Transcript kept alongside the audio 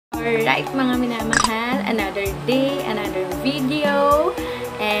Alright mga minamahal, another day, another video.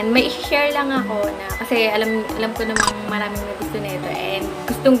 And may i-share lang ako na kasi alam ko namang maraming na gusto nito and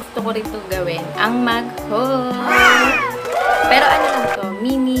gustong-gusto ko rin ito gawin, ang mag-haul. Pero ano lang to,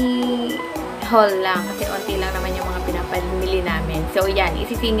 mini haul lang kasi onti lang naman yung mga pinapamili namin. So yan,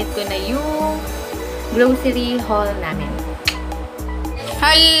 isisingit ko na yung grocery haul namin.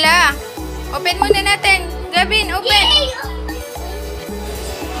 Hala! Open muna natin! Gavin, open!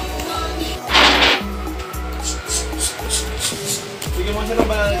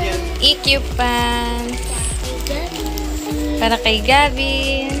 EQ pants para kay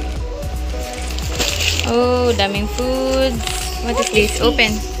Gavin. Oh, daming food. What is this?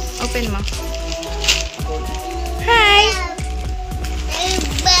 Open. Open mo. Hi.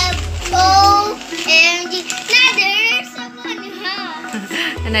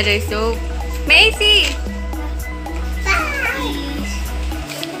 Another soap. Macy.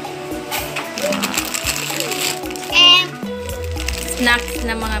 Snacks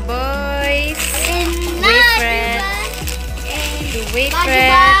na mga boys. Wafer.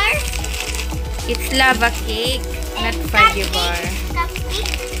 Wafer. It's lava cake, not fudgy bar.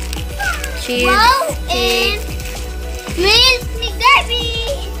 Cheese cake. Milk ni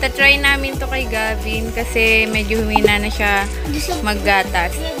Gavin. Ta-try namin to kay Gavin kasi medyo humina na siya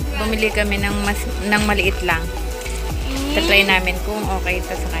maggatas. Bumili kami ng maliit lang. Ta-try namin kung okay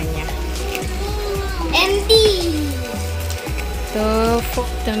ito sa kanya. Empty.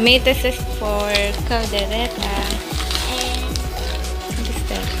 Tomato sauce for caldereta. What is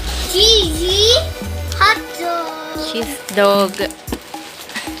that? Cheesy hot dog. Cheese dog.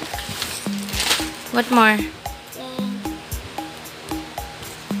 What more?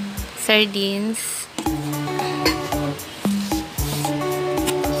 Sardines.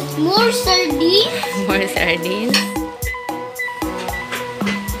 More sardines. More sardines.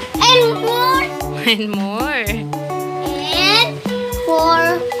 And more. And more. And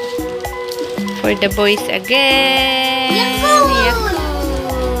for the boys again. Yakult.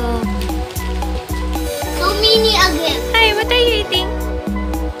 So many again. Hi, what are you eating?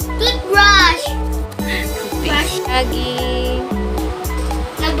 Toothbrush. Toothbrush. Lagi.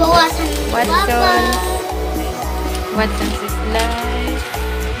 Nabawasan. Watson's is life.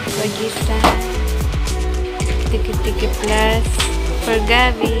 Pagisan. Tiki-tiki plus. For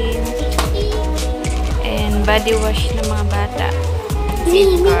Gavin. And body wash ng mga bata.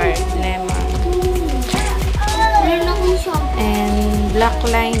 Safeguard. Lemon. And black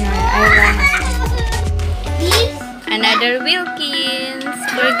liner. Eyeliner. Another Wilkins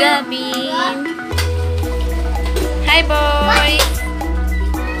for Gavin. Hi boys!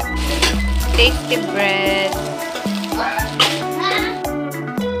 Tasty bread.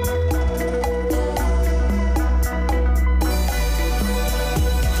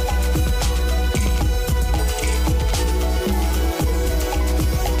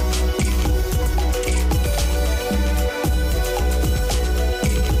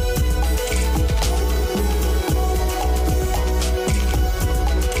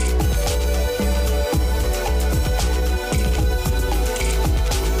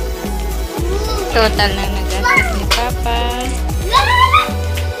 Total na nagastos ni Papa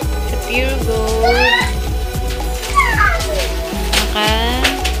sa Puregold. Naka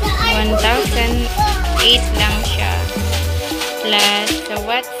 1,008 lang siya. Plus sa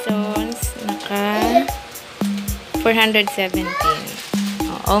Watson's naka 417.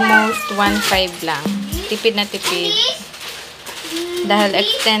 Almost 1,500 lang. Tipid na tipid. Dahil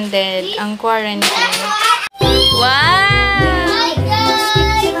extended ang quarantine. Wow!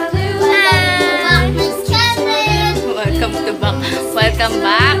 Welcome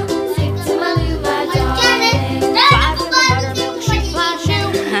back.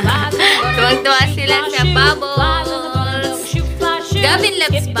 Tuwang-tuwa sila sa bubbles. Gavin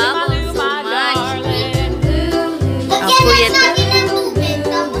loves bubbles so much. Kuya to.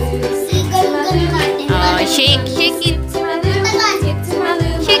 Shake it.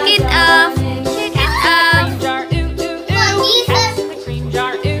 Shake it up. Shake it up.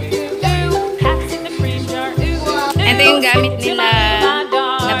 Ito yung gamit nila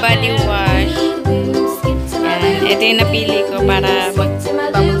na body wash. Yan. Ito yung napili ko para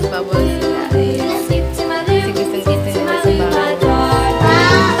mag-bubbles-bubbles sila. Kasi gustong-gusto nila sa bubbles.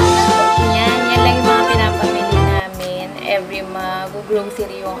 Yan lang yung mga pinapamili namin. Every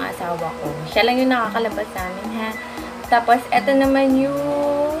mag-grocery yung asawa ko. Siya lang yung nakakalabas namin ha. Tapos, ito naman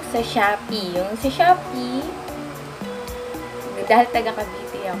yung sa Shopee. Yung sa Shopee, dahil taga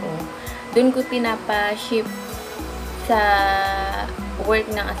CAVITE ako, doon ko pinapa-ship sa work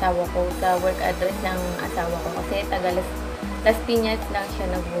ng asawa ko, sa work address ng asawa ko kasi Last pinyas lang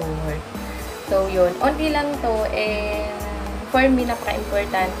siya nag-work. So, yun. Onti lang to. And for me,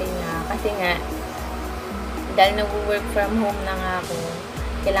 napaka-importante nga. Kasi nga, dahil nag-work from home na nga ako,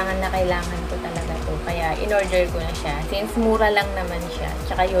 kailangan ko talaga to. Kaya, in-order ko na siya. Since mura lang naman siya.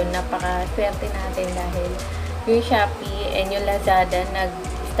 Tsaka yun, napaka-swerte natin dahil yung Shopee and yung Lazada,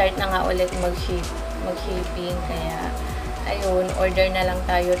 nag-start na nga ulit mag-shipping. Kaya, ayun, order na lang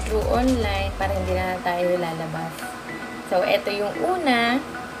tayo through online para hindi na tayo lalabas. So, eto yung una.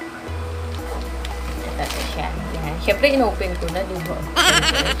 Ito siya. Yan. Siyempre, in-open ko na, diba?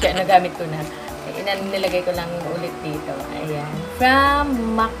 Siya, nagamit ko na. Nilagay ko lang ulit dito. Ayan.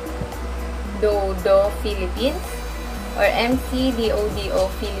 From McDodo, Philippines. Or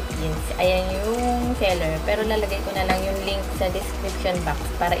MCDODO, Philippines. Ayan yung seller. Pero lalagay ko na lang yung link sa description box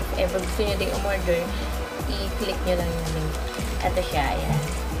para if ever gusto nyo din umorder, i-click nyo lang yung link. Ito siya. Ayan.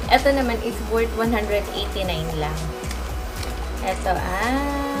 Ito naman is worth 189 lang. Ito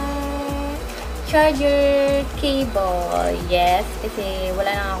ay charger cable. Yes, kasi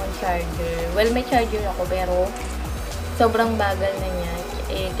wala na akong charger. Well, may charger ako pero sobrang bagal na niya.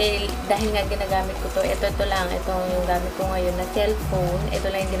 Dahil nga ginagamit ko to. Ito lang. Ito yung gamit ko ngayon na cellphone. Ito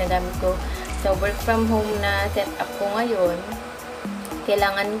lang yung ginagamit ko sa work from home na setup ko ngayon.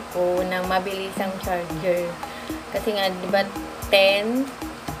 Kailangan ko ng mabilisang charger. Kasi nga, di ba 10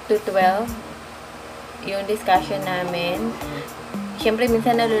 to 12 yung discussion namin. Siyempre,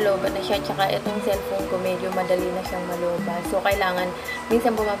 minsan naluloban na siya. Tsaka itong cellphone ko, medyo madali na siyang maloba. So, kailangan,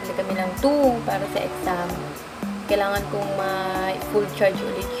 minsan bumabili kami ng 2 para sa exam. Kailangan kong full charge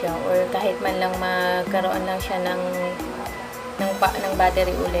ulit siya. Or kahit man lang magkaroon lang siya ng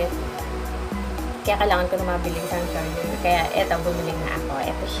battery ulit. Kaya kailangan ko na mabili isang charger. Kaya, eto, bumili na ako.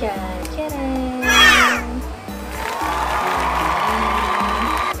 Eto siya. Tcharam!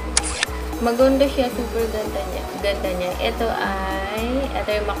 Maganda siya, super ganda niya. Ito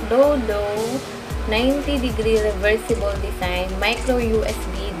yung McDodo 90-degree reversible design micro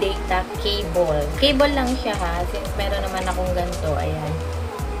USB data cable. Cable lang siya ha, since meron naman akong ganito. Ayan.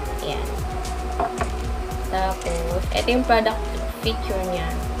 Ayan. Tapos, ito yung product feature niya.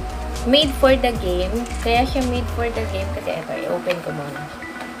 Made for the game. Kaya siya made for the game kasi ito, i-open ko muna.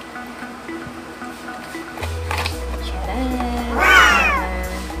 Charan!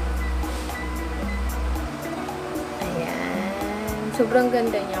 Sobrang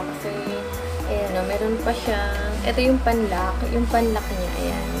ganda niya kasi, ayan o, meron pa siyang, ito yung panlock niya,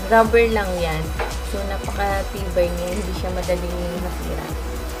 ayan, rubber lang yan. So, napaka-tibay niya, hindi siya madaling masira.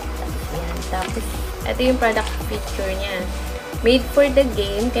 Tapos, ayan. Tapos, ito yung product feature niya. Made for the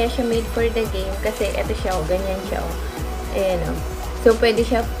game, kaya siya made for the game kasi ito siya o, ganyan siya o. Ayan o. So, pwede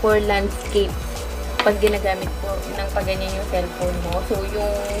siya for landscape. Pag ginagamit po ng paganyan yung cellphone mo, so,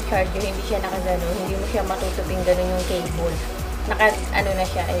 yung charger, hindi siya nakagano, hindi mo siya matutuping gano'n yung cable. Na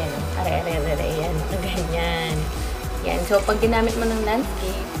siya, ayan, are, ayan, ganyan. Yan, so, pag ginamit mo ng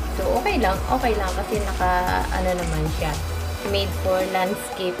landscape, so, okay lang kasi naman siya, made for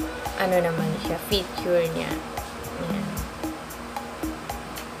landscape, naman siya, feature niya. Yan.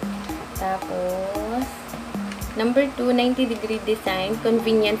 Tapos, number 2, 90-degree design,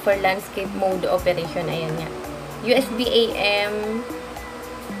 convenient for landscape mode operation, ayan niya. USB-AM,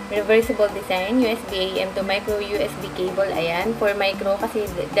 reversible design, USB-AM to micro USB cable. Ayan, for micro kasi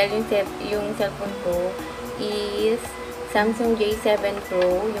dahil yung cellphone ko is Samsung J7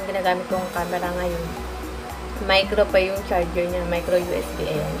 Pro, yung ginagamit kong camera ngayon. Micro pa yung charger niya, micro USB.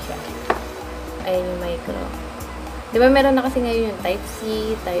 Ayan siya. Ayan yung micro. Diba meron na kasi ngayon yung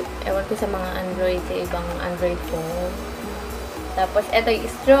Type-C, ewan ko sa mga Android, sa ibang Android phone. Tapos, ito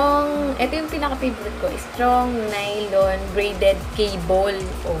yung pinaka-favorite ko, strong nylon braided cable.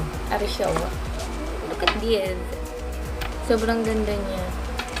 Oh, ari siya, oh. Look at this. Sobrang ganda niya.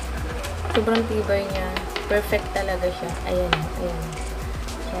 Sobrang tibay niya. Perfect talaga siya. Ayan, ayan.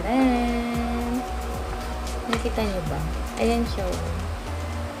 Charan! Nakita niyo ba? Ayan siya, oh.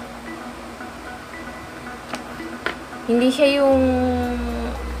 Hindi siya yung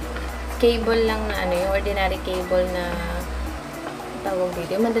cable lang na yung ordinary cable na tawag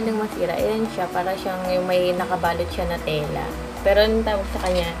dito, yung madaling masira. Ayan siya, para siyang yung may nakabalot siya na tela. Pero yung tawag sa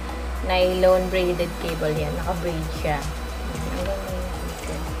kanya, nylon braided cable yan. Naka-braid siya.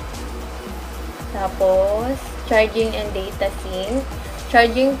 Tapos, charging and data sync.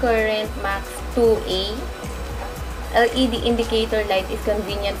 Charging current max 2A. LED indicator light is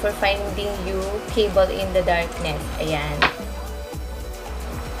convenient for finding you cable in the darkness. Ayan.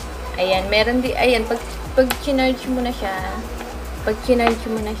 Ayan, meron din, ayan, pag chinarge mo na siya,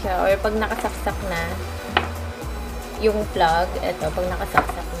 or pag nakasaksak na yung plug, eto, pag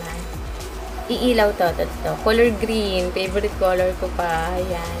nakasaksak na, Iilaw to. Color green. Favorite color ko pa.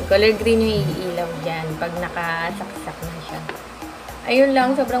 Ayan. Color green yung iilaw dyan pag nakasaksak na siya. Ayun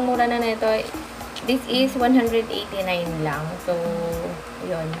lang. Sobrang mura na nito. This is 189 lang. So,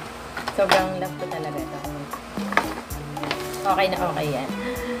 yun. Sobrang love ko talaga to. Okay na okay yan.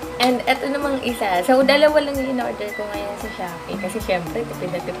 And eto namang isa. So, dalawa lang yung in-order ko ngayon sa Shopee. Kasi syempre, tipid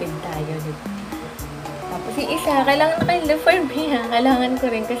na tipid tayo. Diba? Tapos yung isa, kailangan na kayo for me ha. Kailangan ko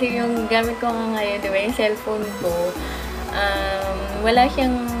rin. Kasi yung gamit ko nga ngayon, diba? Yung cellphone ko, wala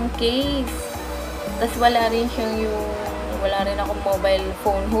siyang case. Tapos wala rin akong mobile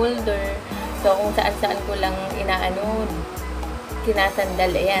phone holder. So, kung saan-saan ko lang sinasandal.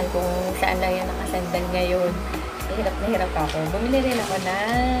 Ayan, kung saan lang yan nakasandal ngayon. Hirap na hirap ako. Bumili rin ako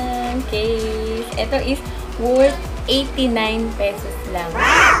ng case. Ito is worth 89 pesos lang.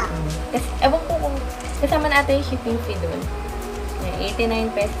 Kasi, ewan ko kung kasama natin yung shipping fee dun.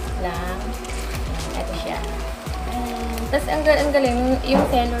 89 pesos lang. Ito siya. Tapos, ang galing, yung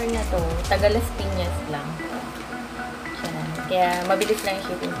seller na to, taga Las Piñas lang. Kaya, mabilis lang yung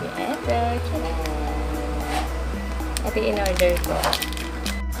shipping fee. Ito yung in-order ko.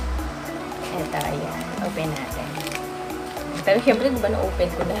 Ito, ayan. Open natin. Pero syempre, diba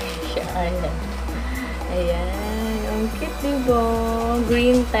na-open ko na siya. Ayan. Ang cute, diba?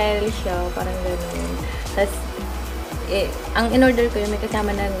 Green tile siya. Parang ganun. Tapos, ang in-order ko yung may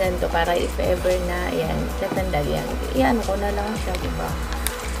kasama na ganito para if ever na, ayan, sasandal yan. Iyan ko na lang siya, diba?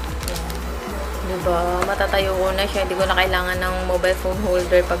 Ayan. Diba? Matatayo ko na siya. Hindi ko na kailangan ng mobile phone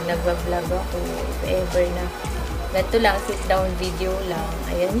holder pag nagva-vlog ako. If ever na. Ganito lang, sit-down video lang.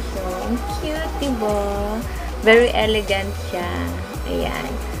 Ayan siya. Ang cute, diba? Very elegant siya.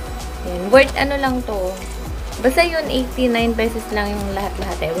 Ayan. Ayan. Worth ano lang to. Basta yun, 89 pesos lang yung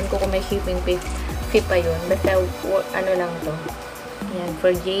lahat-lahat. Ewan ko kung may shipping fee pa yun. Basta, ano lang to. Ayan.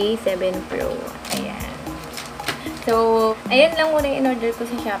 For J7 Pro. Ayan. So, ayan lang muna yung in-order ko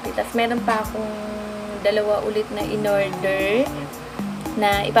sa Shopee. Tapos, meron pa akong dalawa ulit na in-order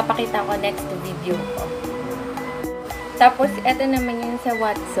na ipapakita ko next video ko. Tapos, eto naman yun sa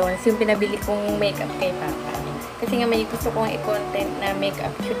Watsons, yung pinabili kong makeup kay Papa. Kasi nga may gusto kong i-content na makeup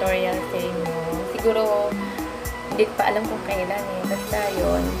tutorial sa inyo. Siguro, hindi ko pa alam kung kailan eh. Basta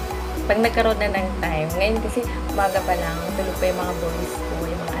yun, pag nagkaroon na ng time, ngayon kasi umaga pa lang, tulog pa yung mga boys ko,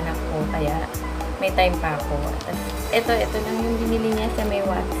 yung mga anak ko, kaya may time pa ako. Tapos, eto lang yung binili niya sa may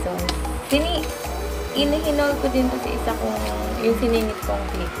Watsons. Inahinol ko din to sa isa kong, yung siningit kong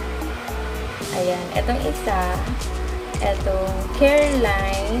clip. Ayan, etong isa, etong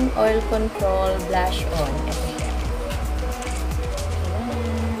Careline Oil Control Blush On. Ito siya.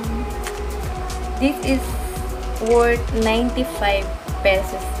 This is worth 95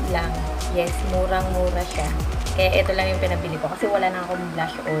 pesos lang. Yes, murang-mura siya. Kaya ito lang yung pinabili ko. Kasi wala na akong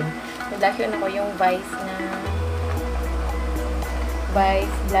blush on. Yung blush on ako yung Vice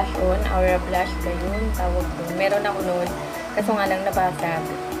blush on. Aura blush ba yun? Tawag doon. Meron ako noon. Kaso nga lang nabasag.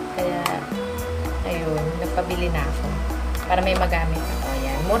 Kaya, ayun, nagpabili na ako. Para may magamit ako.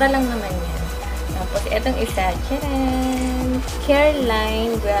 Ayan. Mura lang naman yan. Tapos, etong isa. Tcharan!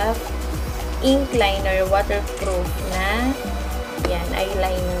 Careline Graph Ink Liner Waterproof na yan,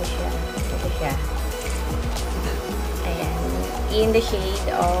 eyeliner siya. Ito siya. Ayan. In the shade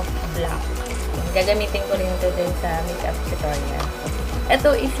of black. Gagamitin ko rin ito dun sa makeup tutorial.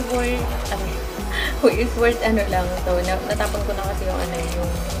 Ito is worth ano lang to. Natapon ko na kasi yung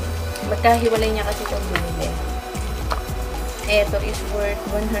magkahiwalay niya kasi itong binili. Ito is worth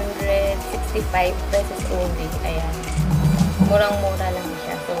 165 pesos only. Ayan. Murang-mura lang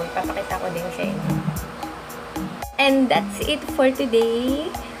siya. So, ipapakita ko din sa inyo. And that's it for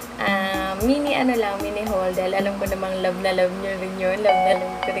today. Mini haul. Dahil alam ko namang love na love nyo rin yun. Love na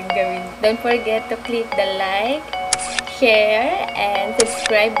love ko rin gawin. Don't forget to click the like, share, and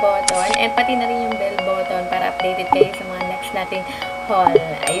subscribe button. And pati na rin yung bell button para updated kayo sa mga next nating haul.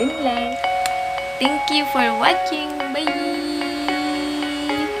 Ayun lang. Thank you for watching. Bye!